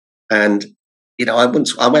 And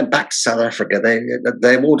I went back to South Africa.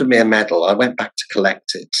 They awarded me a medal. I went back to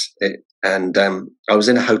collect it. And I was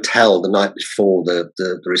in a hotel the night before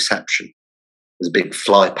the reception. There's a big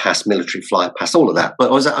fly past, military fly past, all of that.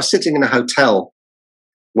 But I was sitting in a hotel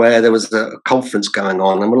where there was a conference going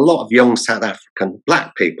on, and a lot of young South African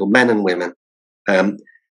black people, men and women, and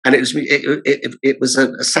it was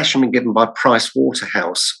a session being given by Price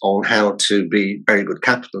Waterhouse on how to be very good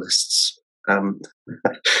capitalists for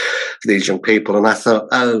these young people. And I thought,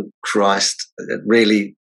 oh Christ,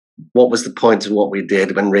 really, what was the point of what we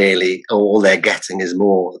did when really all they're getting is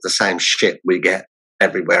more of the same shit we get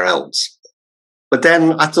everywhere else? But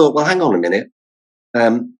then I thought, well, hang on a minute.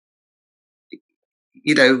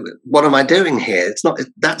 What am I doing here?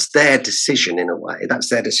 That's their decision in a way. That's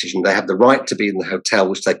their decision. They have the right to be in the hotel,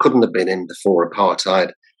 which they couldn't have been in before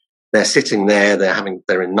apartheid. They're sitting there.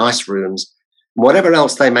 They're in nice rooms. Whatever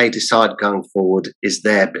else they may decide going forward is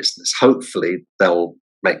their business. Hopefully, they'll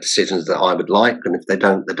make decisions that I would like, and if they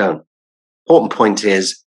don't, they don't. Important point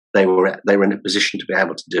is they were in a position to be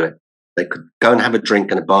able to do it. They could go and have a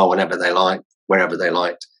drink in a bar whenever they liked, wherever they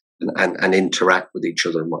liked. And interact with each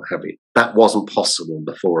other and what have you. That wasn't possible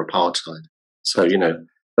before apartheid. So,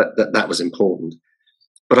 that was important.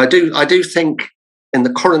 But I do think in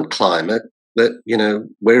the current climate that,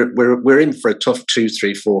 we're in for a tough 2,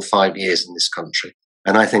 3, 4, 5 years in this country.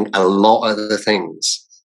 And I think a lot of the things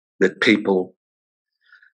that people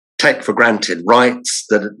take for granted, rights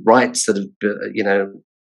that have,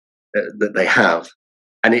 that they have,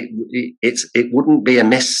 and it wouldn't be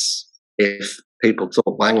amiss if people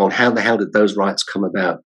thought, well, hang on, how the hell did those rights come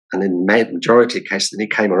about? And in the majority of cases, they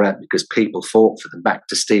came around because people fought for them. Back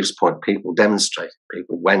to Steve's point, people demonstrated,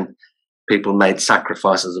 people made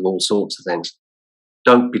sacrifices of all sorts of things.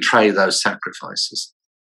 Don't betray those sacrifices,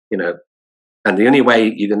 And the only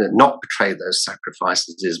way you're going to not betray those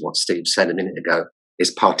sacrifices is what Steve said a minute ago, is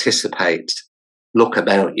participate, look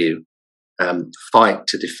about you, fight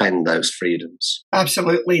to defend those freedoms.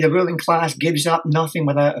 Absolutely. The ruling class gives up nothing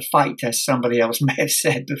without a fight, as somebody else may have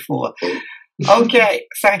said before. Okay,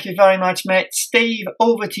 thank you very much, mate. Steve,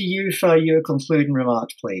 over to you for your concluding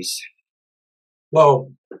remarks, please.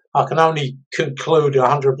 Well, I can only conclude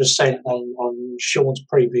 100% on Sean's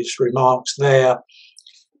previous remarks there.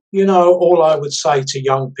 All I would say to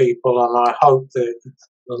young people, and I hope that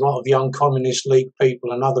a lot of young Communist League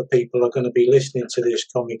people and other people are going to be listening to this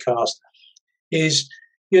CommieCast, is,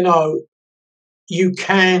 you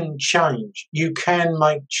can change, you can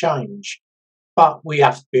make change, but we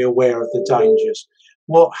have to be aware of the dangers.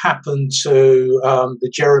 What happened to the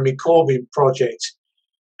Jeremy Corbyn project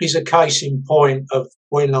is a case in point of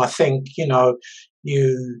when I think,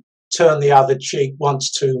 you turn the other cheek once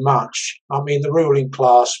too much. I mean, the ruling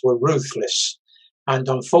class were ruthless. And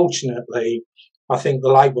unfortunately, I think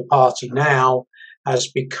the Labour Party now has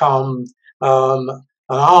become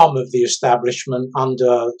arm of the establishment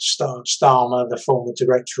under Starmer, the former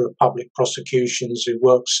Director of Public Prosecutions, who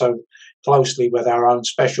worked so closely with our own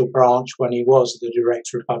special branch when he was the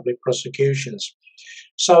Director of Public Prosecutions.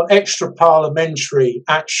 So extra parliamentary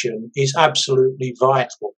action is absolutely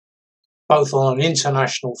vital, both on an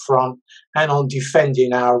international front and on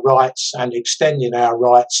defending our rights and extending our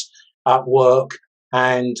rights at work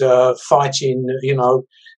and fighting,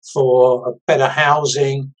 for better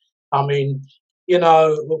housing. I mean,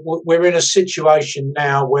 we're in a situation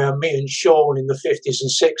now where me and Sean in the 50s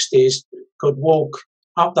and 60s could walk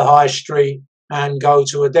up the high street and go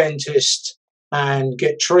to a dentist and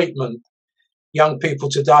get treatment. Young people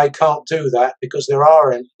today can't do that because there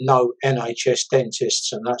are no NHS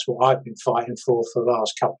dentists, and that's what I've been fighting for the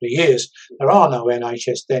last couple of years. There are no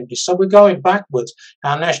NHS dentists, so we're going backwards.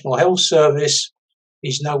 Our National Health Service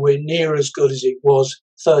is nowhere near as good as it was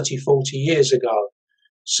 30, 40 years ago.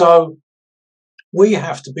 So we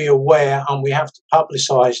have to be aware, and we have to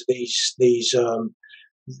publicise these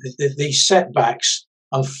setbacks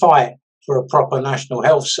and fight for a proper National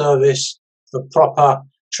Health Service, for proper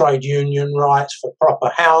trade union rights, for proper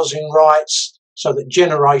housing rights, so that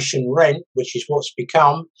generation rent, which is what's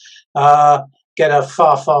become, get a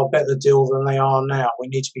far, far better deal than they are now. We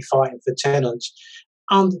need to be fighting for tenants.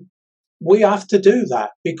 And we have to do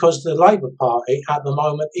that because the Labour Party at the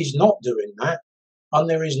moment is not doing that. And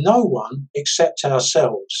there is no one except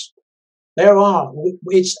ourselves.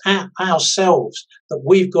 It's ourselves that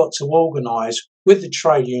we've got to organise with the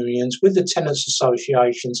trade unions, with the tenants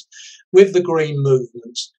associations, with the green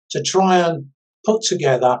movements to try and put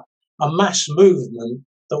together a mass movement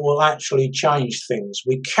that will actually change things.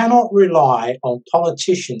 We cannot rely on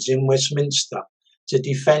politicians in Westminster to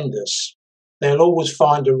defend us. They'll always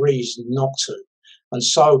find a reason not to. And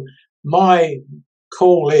so my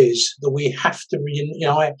call is that we have to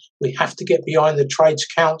get behind the trades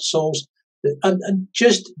councils and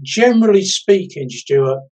just generally speaking,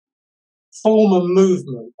 Stuart, form a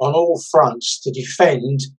movement on all fronts to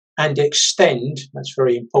defend and extend, that's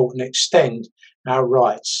very important, extend our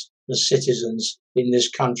rights as citizens in this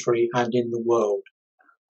country and in the world.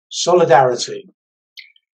 Solidarity.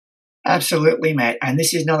 Absolutely, mate. And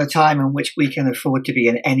this is not a time in which we can afford to be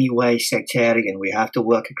in any way sectarian. We have to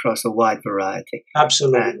work across a wide variety.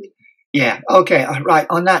 Absolutely. Yeah, okay, right.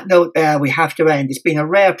 On that note, we have to end. It's been a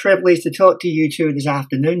rare privilege to talk to you two this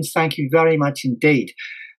afternoon. Thank you very much indeed.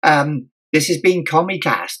 This has been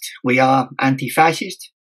CommieCast. We are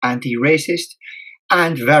anti-fascist, anti-racist,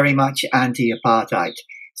 and very much anti-apartheid.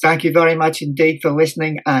 Thank you very much indeed for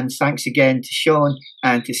listening, and thanks again to Sean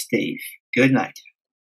and to Steve. Good night.